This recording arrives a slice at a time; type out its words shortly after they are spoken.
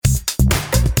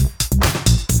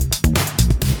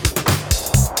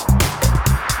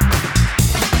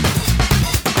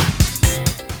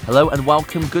Hello and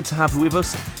welcome, good to have you with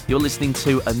us. You're listening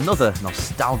to another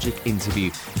nostalgic interview.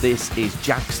 This is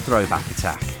Jack's Throwback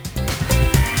Attack.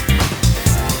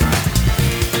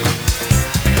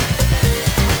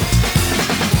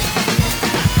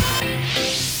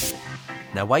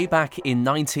 Now, way back in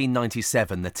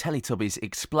 1997, the Teletubbies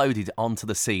exploded onto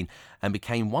the scene and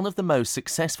became one of the most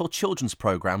successful children's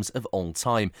programmes of all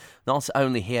time, not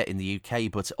only here in the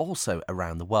UK, but also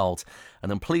around the world.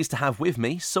 And I'm pleased to have with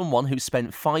me someone who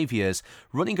spent 5 years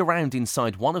running around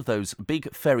inside one of those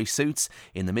big furry suits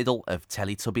in the middle of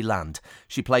Teletubby Land.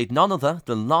 She played none other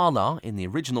than Laa-Laa in the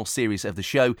original series of the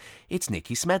show. It's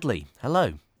Nikki Smedley.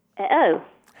 Hello. Oh.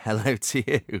 Hello to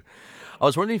you. I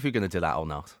was wondering if you were going to do that or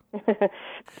not.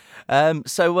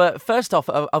 So first off,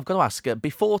 I've got to ask,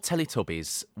 before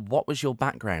Teletubbies, what was your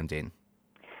background in?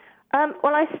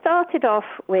 Well, I started off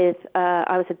with,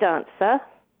 I was a dancer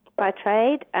by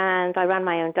trade, and I ran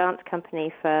my own dance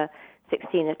company for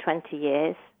 16 or 20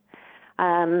 years.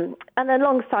 And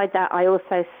alongside that, I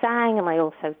also sang and I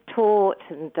also taught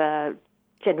and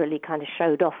generally kind of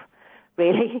showed off,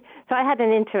 really. So I had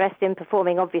an interest in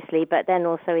performing, obviously, but then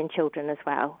also in children as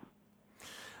well.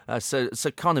 So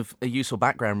kind of a useful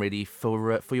background, really,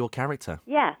 for your character.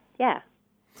 Yeah.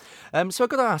 So I've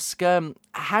got to ask,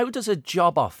 how does a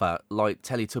job offer like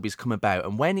Teletubbies come about?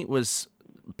 And when it was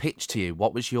pitched to you,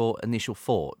 what was your initial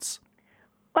thoughts?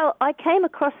 Well, I came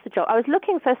across the job. I was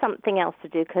looking for something else to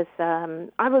do because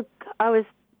I was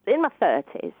in my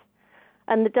 30s,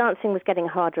 and the dancing was getting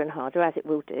harder and harder, as it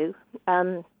will do.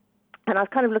 And I was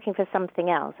kind of looking for something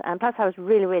else. And plus, I was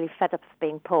really, really fed up of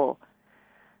being poor.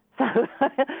 So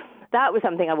that was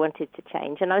something I wanted to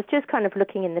change. And I was just kind of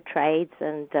looking in the trades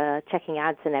and checking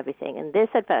ads and everything. And this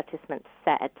advertisement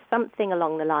said something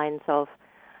along the lines of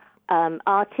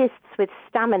artists with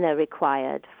stamina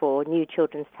required for new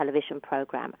children's television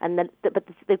program. And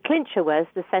the clincher was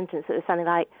the sentence that was something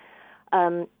like,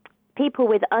 people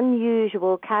with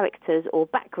unusual characters or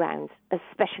backgrounds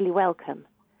especially welcome.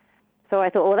 So I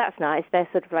thought, that's nice. They're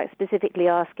sort of like specifically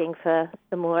asking for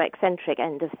the more eccentric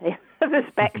end of the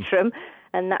spectrum,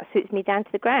 and that suits me down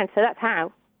to the ground. So that's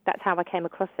how I came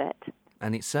across it.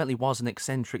 And it certainly was an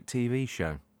eccentric TV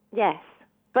show. Yes,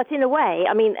 but in a way,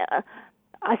 I mean,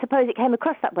 I suppose it came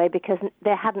across that way because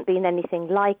there hadn't been anything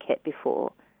like it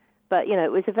before. But,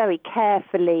 it was a very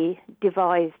carefully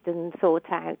devised and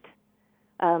thought out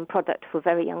product for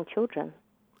very young children.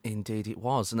 Indeed it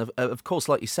was. And of course,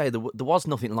 like you say, there was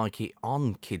nothing like it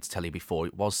on kids' telly before.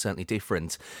 It was certainly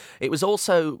different. It was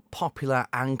also popular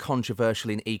and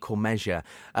controversial in equal measure.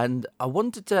 And I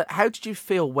wondered, how did you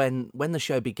feel when the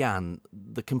show began,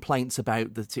 the complaints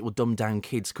about that it would dumb down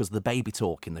kids because of the baby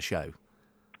talk in the show?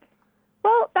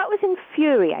 Well, that was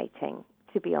infuriating,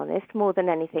 to be honest, more than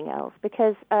anything else.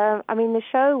 Because, the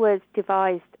show was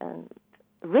devised and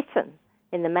written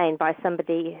in the main by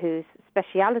somebody whose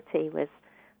speciality was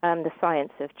the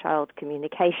science of child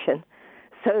communication.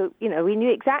 So, we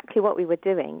knew exactly what we were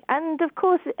doing. And, of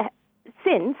course,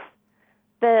 since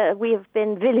we have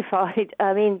been vilified,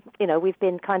 we've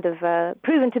been kind of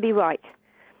proven to be right.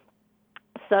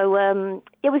 So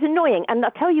it was annoying. And I'll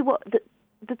tell you what,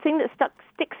 the thing that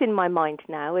sticks in my mind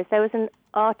now is there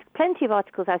was plenty of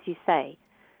articles, as you say,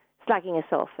 slagging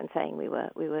us off and saying we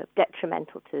were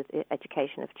detrimental to the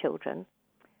education of children.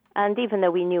 And even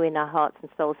though we knew in our hearts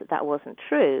and souls that wasn't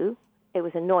true, it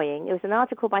was annoying. It was an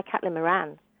article by Caitlin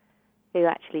Moran who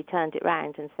actually turned it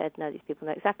round and said, no, these people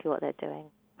know exactly what they're doing.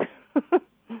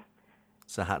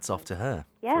 So hats off to her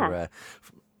for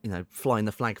flying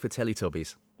the flag for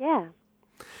Teletubbies. Yeah.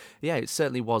 Yeah, it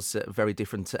certainly was very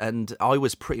different. And I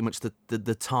was pretty much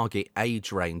the target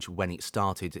age range when it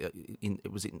started.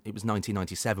 It was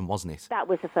 1997, wasn't it? That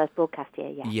was the first broadcast year,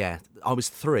 yeah. Yeah, I was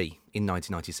 3 in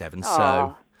 1997, Aww.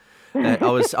 so...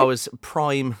 I was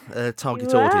prime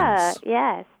target audience.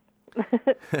 Yes.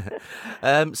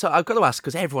 So I've got to ask,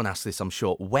 because everyone asks this, I'm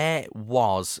sure, where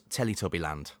was Teletubby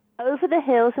Land? Over the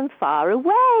hills and far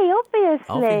away,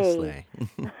 obviously.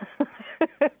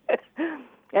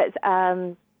 It's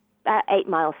 8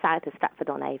 miles south of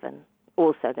Stratford-on-Avon,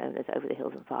 also known as Over the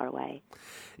Hills and Far Away.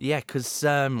 Yeah, because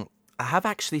I have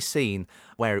actually seen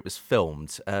where it was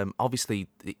filmed. Obviously,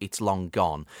 it's long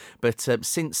gone. But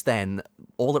since then,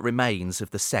 all that remains of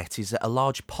the set is a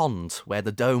large pond where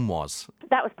the dome was.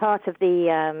 That was part of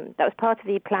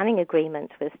the planning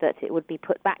agreement, was that it would be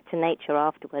put back to nature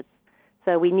afterwards.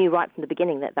 So we knew right from the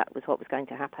beginning that was what was going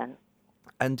to happen.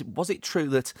 And was it true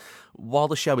that while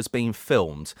the show was being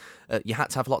filmed, you had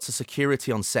to have lots of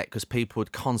security on set because people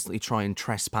would constantly try and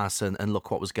trespass and look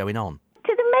what was going on?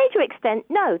 To the major greater extent,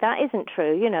 no, that isn't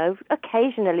true. You know,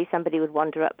 occasionally somebody would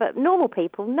wander up, but normal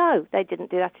people, no, they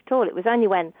didn't do that at all. It was only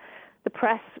when the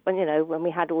press, when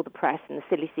we had all the press and the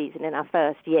silly season in our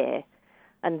first year,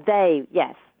 and they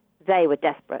were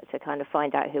desperate to kind of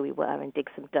find out who we were and dig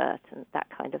some dirt and that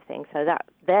kind of thing. So that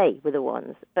they were the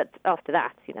ones. But after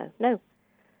that, no,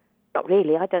 not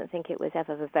really. I don't think it was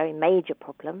ever a very major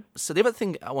problem. So the other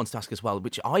thing I wanted to ask as well,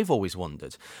 which I've always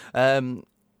wondered,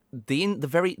 the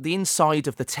inside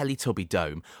of the Teletubby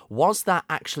dome, was that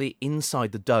actually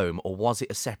inside the dome or was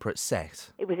it a separate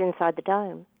set? It was inside the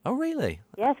dome. Oh, really?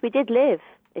 Yes, we did live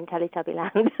in Teletubby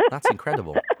Land. That's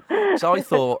incredible. So I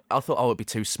thought, it'd be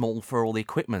too small for all the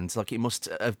equipment. Like, it must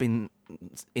have been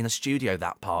in a studio,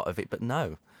 that part of it, but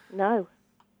no. No,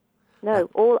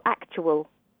 all actual.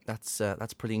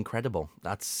 That's pretty incredible.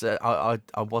 I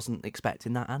wasn't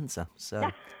expecting that answer. So,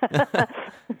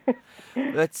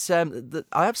 but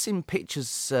I have seen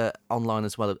pictures online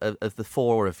as well of the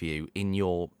four of you in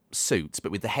your suits,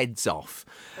 but with the heads off,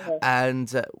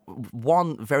 and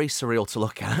one very surreal to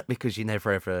look at because you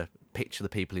never ever picture the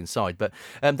people inside. But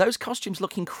those costumes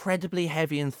look incredibly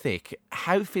heavy and thick.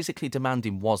 How physically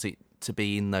demanding was it to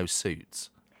be in those suits?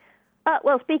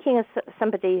 Well, speaking as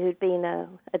somebody who'd been a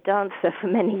dancer for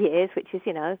many years, which is,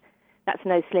 that's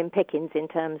no slim pickings in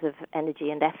terms of energy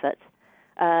and effort.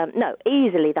 No,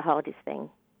 easily the hardest thing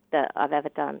that I've ever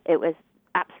done. It was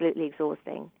absolutely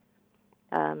exhausting.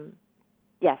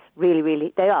 Yes, really,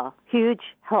 really. They are huge,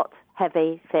 hot,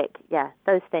 heavy, thick. Yeah,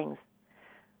 those things.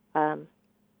 So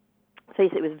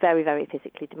yes, it was very, very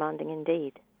physically demanding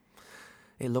indeed.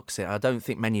 It looks it. I don't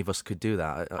think many of us could do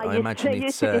that. I imagine I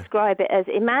used to describe it as,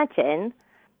 imagine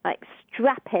like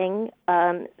strapping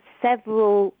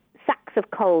several sacks of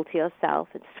coal to yourself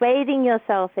and swathing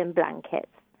yourself in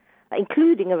blankets,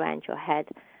 including around your head,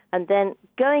 and then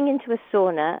going into a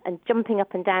sauna and jumping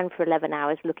up and down for 11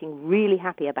 hours looking really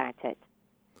happy about it.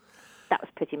 That was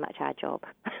pretty much our job.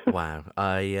 Wow.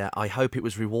 I hope it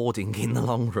was rewarding in the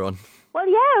long run. Well,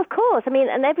 yeah, of course. I mean,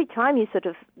 and every time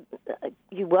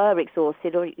you were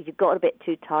exhausted or you got a bit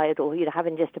too tired or you're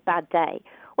having just a bad day,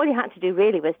 all you had to do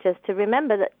really was just to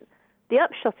remember that the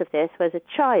upshot of this was a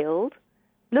child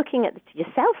looking at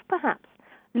yourself, perhaps,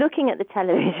 looking at the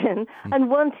television and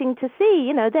wanting to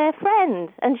see, their friend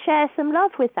and share some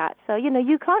love with that. So,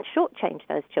 you can't shortchange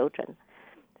those children.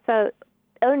 So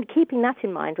only keeping that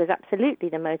in mind was absolutely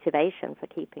the motivation for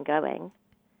keeping going.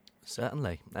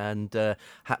 Certainly. And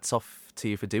hats off to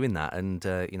you for doing that and,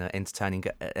 entertaining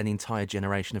an entire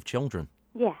generation of children.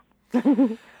 Yeah.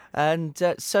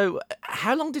 And so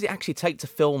how long did it actually take to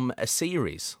film a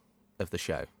series of the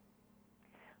show?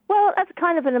 Well, that's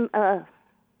kind of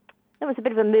it was a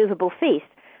bit of a movable feast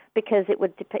because it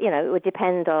would, it would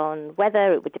depend on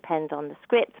weather, it would depend on the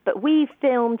script. But we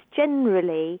filmed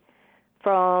generally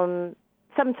from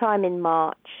sometime in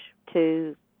March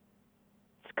to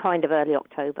kind of early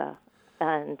October.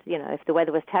 And, if the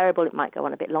weather was terrible, it might go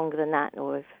on a bit longer than that.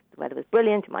 Or if the weather was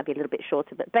brilliant, it might be a little bit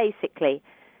shorter. But basically,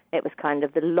 it was kind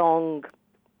of the long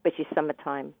British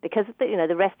summertime. Because,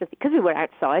 the rest of because we were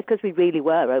outside, because we really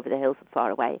were over the hills and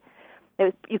far away,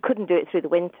 you couldn't do it through the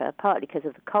winter, partly because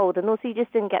of the cold. And also you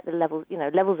just didn't get the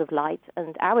levels of light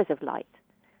and hours of light.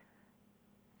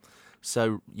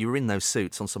 So you were in those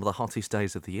suits on some of the hottest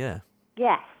days of the year?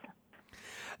 Yes.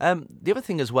 The other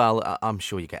thing as well, I'm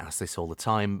sure you get asked this all the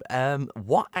time,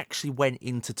 what actually went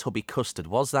into Tubby Custard?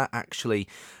 Was that actually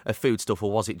a foodstuff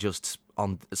or was it just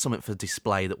on something for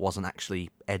display that wasn't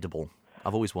actually edible?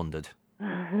 I've always wondered.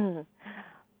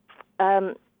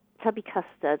 Tubby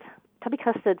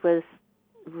Custard was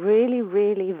really,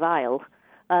 really vile.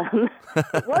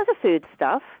 It was a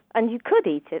foodstuff and you could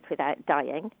eat it without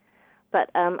dying, but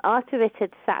after it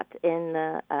had sat in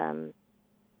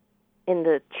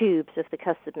the tubes of the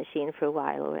custard machine for a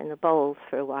while or in the bowls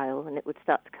for a while, and it would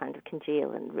start to kind of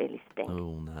congeal and really stink.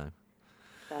 Oh, no.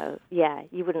 So, yeah,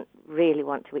 you wouldn't really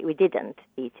want to eat. We didn't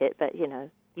eat it, but,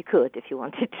 you could if you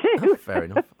wanted to. Fair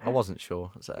enough. I wasn't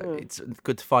sure. So It's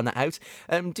good to find that out.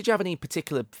 Did you have any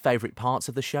particular favourite parts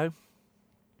of the show?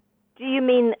 Do you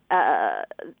mean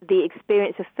the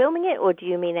experience of filming it, or do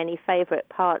you mean any favourite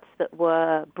parts that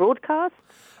were broadcast?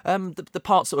 The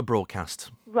parts that were broadcast.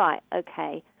 Right,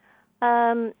 okay.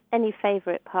 Any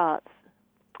favourite parts?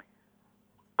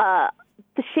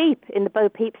 The sheep in the Bo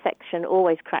Peep section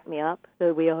always crack me up.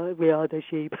 So we are the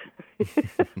sheep.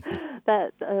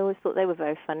 I always thought they were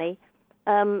very funny.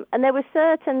 And there were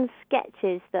certain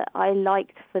sketches that I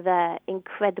liked for their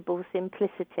incredible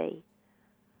simplicity.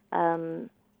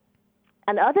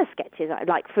 And other sketches,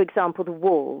 like, for example, The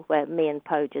Wall, where me and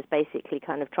Poe just basically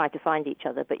kind of try to find each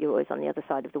other, but you're always on the other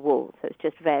side of the wall. So it's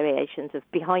just variations of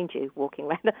behind you walking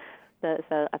around.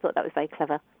 So I thought that was very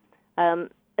clever. And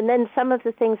then some of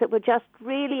the things that were just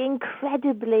really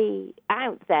incredibly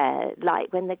out there,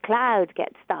 like when the cloud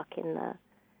gets stuck in the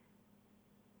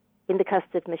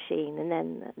custard machine, and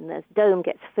then the dome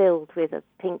gets filled with a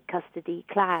pink custardy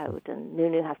cloud, and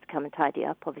Nunu has to come and tidy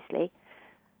up, obviously.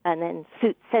 And then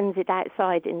sends it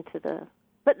outside into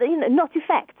but not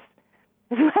effects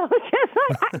as well, just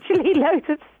like actually loads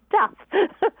of stuff.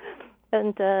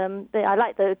 And I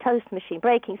like the toast machine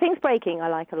breaking. Things breaking I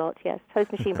like a lot, yes.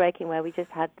 Toast machine breaking, where we just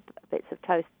had bits of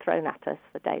toast thrown at us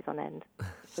for days on end.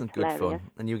 Some good fun.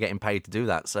 And you were getting paid to do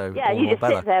that, so yeah, you just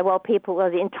sit there while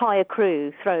the entire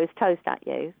crew throws toast at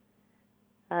you,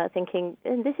 thinking,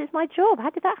 this is my job. How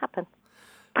did that happen?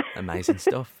 Amazing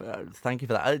stuff. Thank you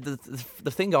for that.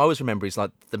 The thing I always remember is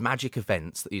like the magic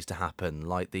events that used to happen,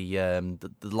 like the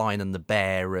Lion and the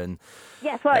Bear, and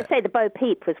yes, well, I'd say the Bo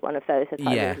Peep was one of those that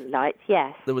I really liked.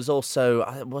 Yes, there was also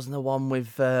wasn't there one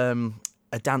with a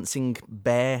dancing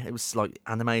bear? It was like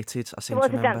animated. There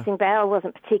was a dancing bear. I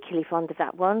wasn't particularly fond of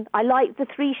that one. I liked the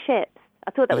three ships.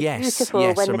 I thought that was beautiful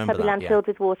when the Tubbyland filled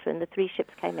with water and the three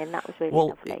ships came in. That was really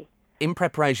lovely. In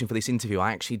preparation for this interview,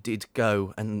 I actually did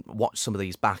go and watch some of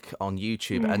these back on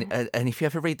YouTube, and if you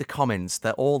ever read the comments,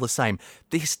 they're all the same.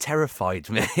 This terrified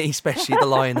me, especially the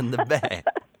Lion and the Bear.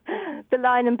 The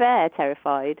Lion and Bear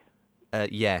terrified? A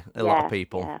lot of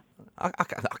people. Yeah. I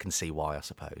can see why, I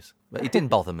suppose. But it didn't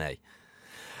bother me.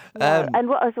 No, and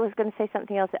what I was going to say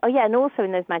something else. Oh, yeah, and also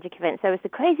in those magic events, there was the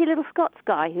crazy little Scots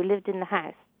guy who lived in the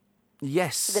house.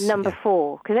 Yes. The number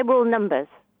 4, because they were all numbers.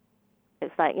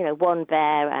 It's like, one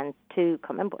bear and 2, can't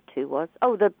remember what 2 was.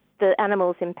 Oh, the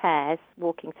animals in pairs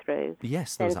walking through.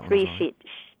 Yes, there was that one. Three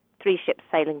ships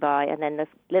sailing by, and then the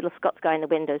little Scots guy in the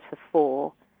windows for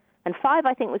 4. And 5,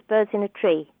 I think, was birds in a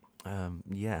tree.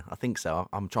 Yeah, I think so.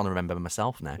 I'm trying to remember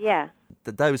myself now. Yeah.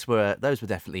 Those were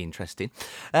definitely interesting.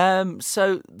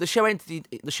 So the show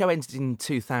ended in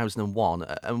 2001,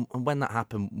 and when that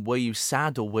happened, were you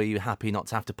sad or were you happy not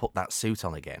to have to put that suit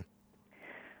on again?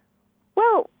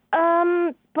 Well,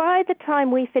 by the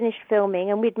time we finished filming,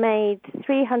 and we'd made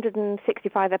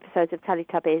 365 episodes of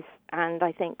Teletubbies, and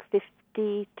I think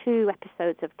 52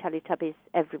 episodes of Teletubbies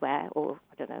everywhere, or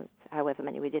I don't know, however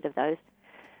many we did of those.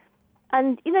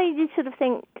 And, you sort of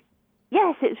think,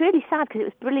 yes, it was really sad because it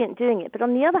was brilliant doing it, but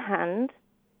on the other hand,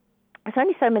 there's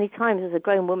only so many times as a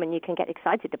grown woman you can get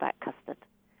excited about custard.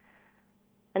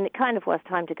 And it kind of was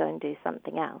time to go and do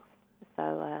something else.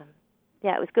 So,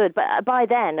 yeah, it was good. But by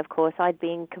then, of course, I'd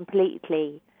been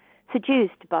completely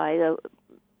seduced by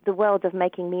the world of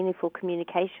making meaningful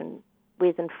communication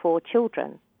with and for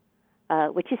children,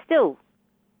 which is still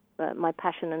my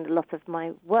passion and a lot of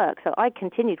my work. So I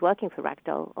continued working for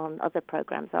Ragdoll on other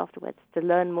programs afterwards to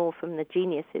learn more from the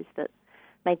geniuses that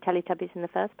made Teletubbies in the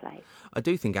first place. I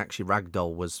do think actually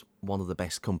Ragdoll was one of the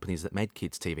best companies that made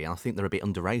kids TV, and I think they're a bit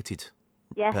underrated,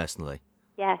 personally.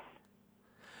 Yes.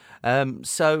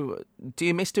 So do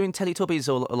you miss doing Teletubbies,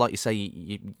 or like you say,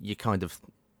 you're kind of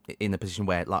in a position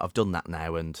where, like, I've done that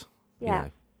now and, you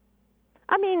know...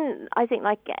 I mean, I think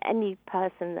like any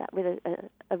person with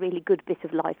a really good bit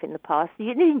of life in the past,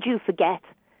 you do forget.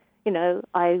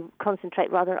 I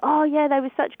concentrate rather, they were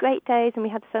such great days and we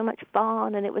had so much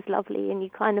fun and it was lovely, and you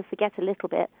kind of forget a little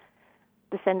bit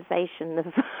the sensation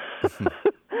of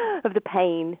of the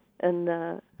pain and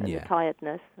the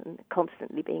tiredness and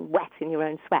constantly being wet in your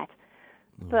own sweat.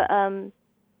 But,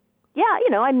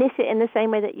 I miss it in the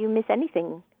same way that you miss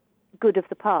anything good of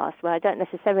the past, where I don't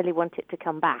necessarily want it to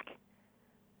come back.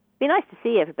 Be nice to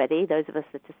see everybody, those of us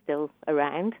that are still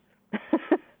around.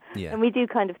 And we do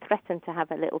kind of threaten to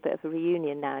have a little bit of a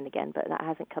reunion now and again, but that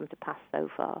hasn't come to pass so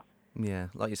far. Yeah,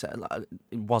 like you said,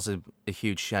 it was a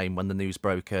huge shame when the news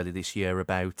broke early this year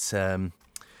about Simon.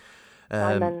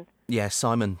 Yeah,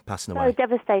 Simon passing away. So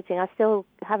devastating. I still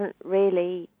haven't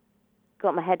really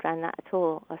got my head around that at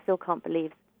all. I still can't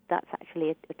believe that's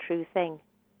actually a true thing.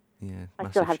 Yeah, I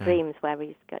still have dreams where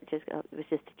it was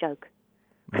just a joke.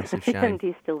 Massive shame. And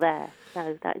he's still there.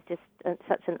 So that's just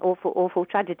such an awful, awful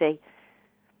tragedy.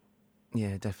 Yeah,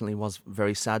 it definitely was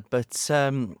very sad. But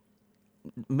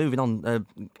moving on,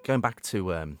 going back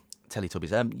to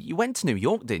Teletubbies, you went to New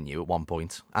York, didn't you, at one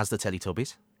point, as the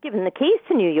Teletubbies? Given the keys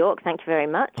to New York, thank you very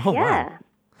much. Oh, wow.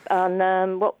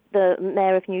 On what the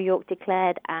Mayor of New York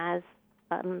declared as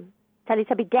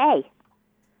Teletubby Day.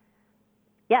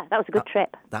 Yeah, that was a good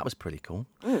trip. That was pretty cool.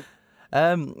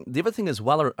 The other thing as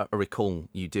well I recall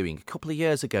you doing, a couple of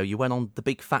years ago, you went on the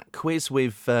Big Fat Quiz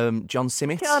with John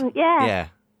Simmet. John, yeah.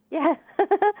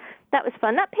 that was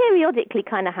fun. That periodically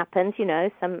kind of happens,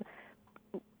 some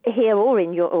here or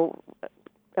or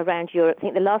around Europe. I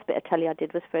think the last bit of telly I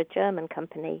did was for a German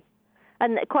company.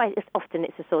 And quite often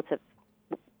it's a sort of,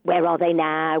 where are they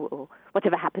now, or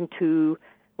whatever happened to,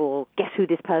 or guess who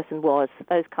this person was,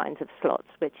 those kinds of slots,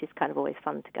 which is kind of always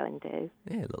fun to go and do.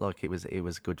 Yeah, it looked like it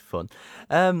was good fun.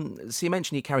 So you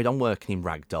mentioned you carried on working in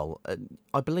Ragdoll.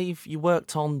 I believe you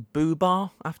worked on Boo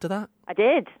Bar after that? I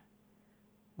did.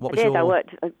 What was your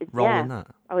role in that?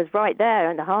 I was right there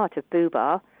in the heart of Boo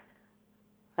Bar,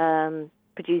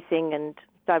 producing and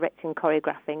directing,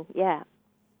 choreographing, yeah.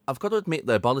 I've got to admit,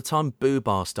 though, by the time Boo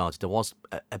Bar started, I was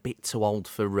a bit too old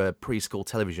for preschool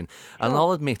television. Sure. And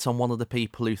I'll admit, I'm one of the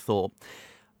people who thought,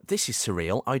 this is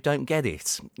surreal, I don't get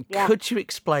it. Yeah. Could you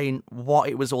explain what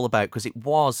it was all about? Because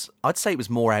I'd say it was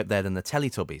more out there than the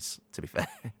Teletubbies, to be fair.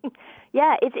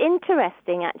 Yeah, it's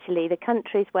interesting, actually, the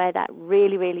countries where that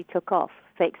really, really took off.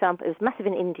 For example, it was massive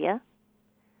in India,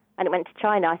 and it went to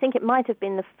China. I think it might have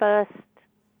been the first,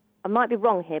 I might be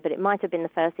wrong here, but it might have been the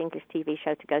first English TV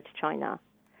show to go to China.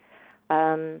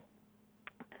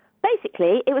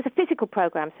 Basically, it was a physical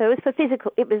program, so it was for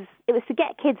physical. It was to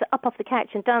get kids up off the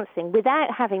couch and dancing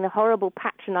without having the horrible,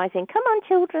 patronising, "Come on,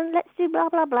 children, let's do blah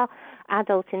blah blah,"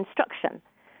 adult instruction.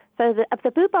 So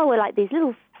the Boo Bar were like these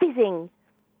little fizzing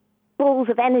balls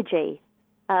of energy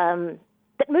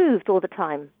that moved all the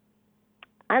time,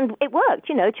 and it worked.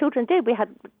 Children did. We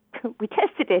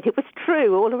tested it. It was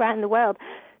true all around the world.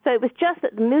 So it was just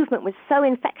that the movement was so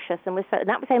infectious, and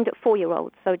that was aimed at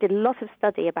 4-year-olds. So I did a lot of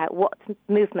study about what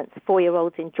movements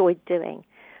 4-year-olds enjoyed doing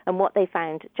and what they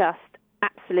found just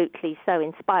absolutely so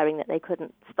inspiring that they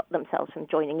couldn't stop themselves from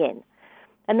joining in.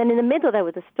 And then in the middle there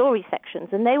were the story sections,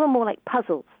 and they were more like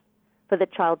puzzles for the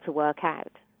child to work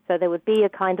out. So there would be a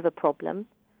kind of a problem,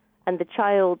 and the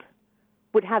child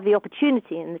would have the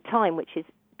opportunity and the time, which is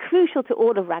crucial to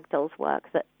all of Ragdoll's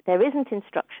work, that there isn't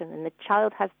instruction and the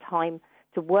child has time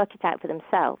to work it out for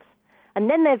themselves. And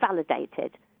then they're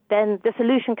validated. Then the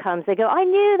solution comes. They go, I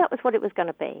knew that was what it was going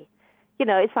to be.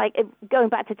 It's like going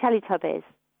back to Teletubbies.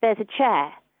 There's a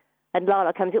chair. And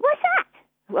Lala comes in, what's that?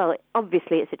 Well,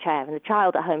 obviously it's a chair. And the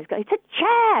child at home is going, it's a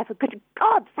chair. For good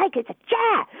God's sake, it's a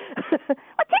chair.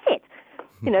 What is it?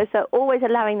 So always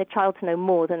allowing the child to know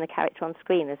more than the character on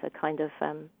screen is a kind of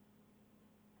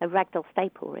a Ragdoll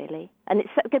staple, really. And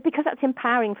it's because that's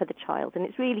empowering for the child, and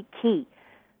it's really key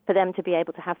for them to be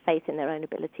able to have faith in their own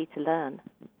ability to learn.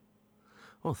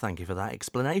 Well, thank you for that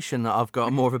explanation. I've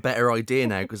got more of a better idea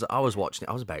now, because I was watching it.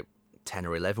 I was about 10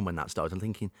 or 11 when that started, and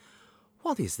thinking,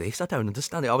 what is this? I don't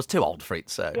understand it. I was too old for it,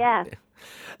 so... Yeah.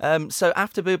 So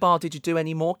after Boo Bar, did you do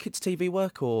any more kids' TV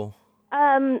work, or...?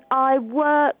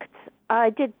 I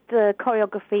did the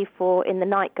choreography for In the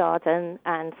Night Garden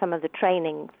and some of the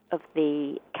training of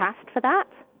the cast for that.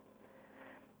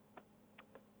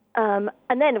 And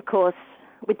then, of course,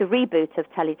 with the reboot of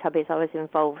Teletubbies, I was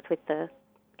involved with the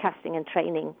casting and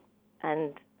training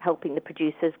and helping the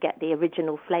producers get the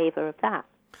original flavour of that.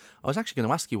 I was actually going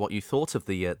to ask you what you thought of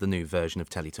the new version of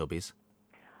Teletubbies.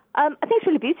 I think it's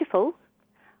really beautiful.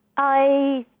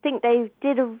 I think they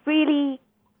did a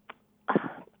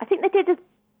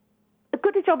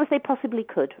good a job as they possibly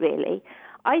could, really.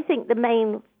 I think the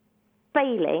main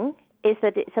failing is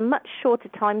that it's a much shorter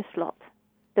time slot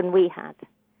than we had.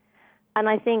 And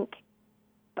I think,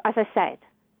 as I said,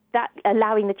 that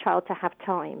allowing the child to have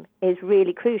time is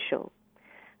really crucial.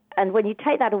 And when you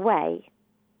take that away,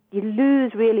 you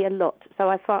lose really a lot. So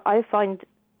I find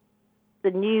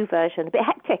the new version a bit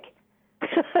hectic.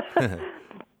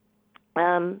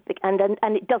 And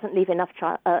it doesn't leave enough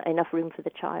room for the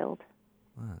child.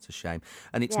 Oh, that's a shame.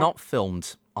 And it's not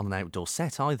filmed on an outdoor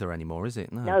set either anymore, is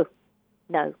it? No.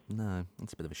 No,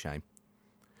 that's a bit of a shame.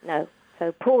 No.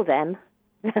 So poor them.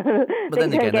 But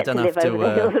then again, they don't have to... live over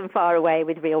the hills and far away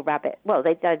with real rabbits. Well,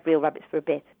 they had real rabbits for a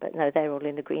bit, but no, they're all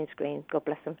in the green screen. God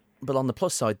bless them. But on the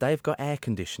plus side, they've got air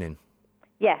conditioning.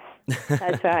 Yes,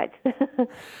 that's right.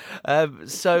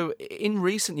 So, in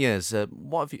recent years,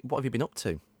 what have you been up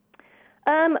to?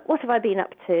 What have I been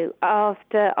up to?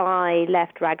 After I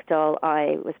left Ragdoll,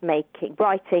 I was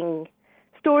writing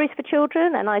stories for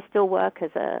children, and I still work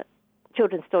as a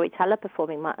children's storyteller,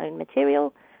 performing my own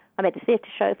material. I made a theatre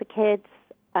show for kids,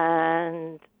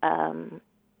 and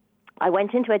I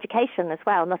went into education as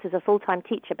well, not as a full-time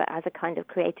teacher, but as a kind of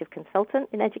creative consultant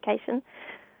in education.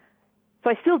 So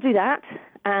I still do that,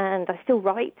 and I still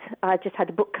write. I just had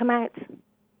a book come out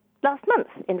last month,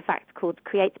 in fact, called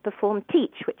Create, Perform,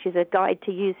 Teach, which is a guide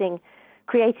to using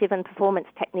creative and performance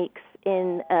techniques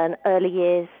in an early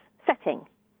years setting.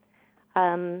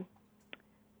 So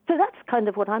that's kind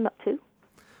of what I'm up to.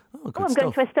 Oh, good I'm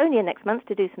stuff. going to Estonia next month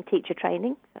to do some teacher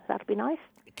training. So that'll be nice.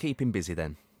 Keep him busy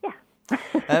then. Yeah.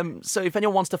 So if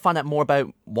anyone wants to find out more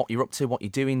about what you're up to, what you're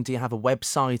doing, do you have a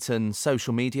website and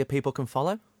social media people can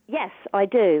follow? Yes, I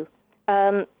do.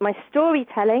 My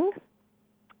storytelling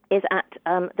is at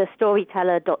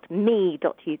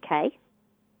thestoryteller.me.uk.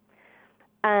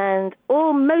 And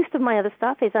most of my other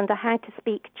stuff is under How to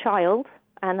Speak Child,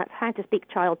 and that's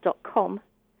howtospeakchild.com.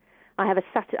 I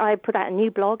put out a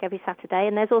new blog every Saturday,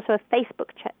 and there's also a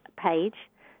Facebook page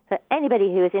for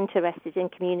anybody who is interested in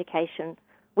communication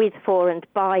with, for, and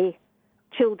by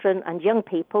children and young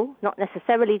people, not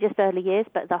necessarily just early years,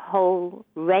 but the whole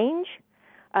range.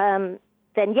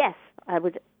 Then yes, I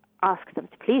would ask them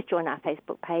to please join our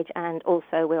Facebook page, and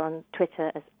also we're on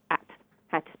Twitter as at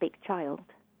How to Speak Child.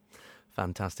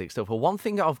 Fantastic stuff. Well, one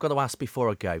thing I've got to ask before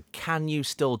I go, can you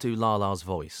still do Lala's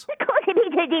voice? Of course I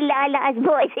need to do Lala's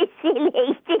voice. It's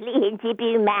silly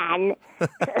interview man.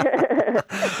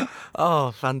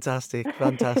 Oh, fantastic.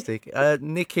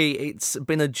 Nikki, it's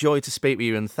been a joy to speak with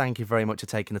you, and thank you very much for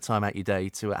taking the time out of your day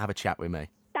to have a chat with me.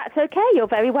 That's okay. You're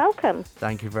very welcome.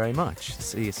 Thank you very much.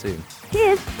 See you soon.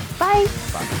 Cheers. Bye.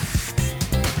 Bye.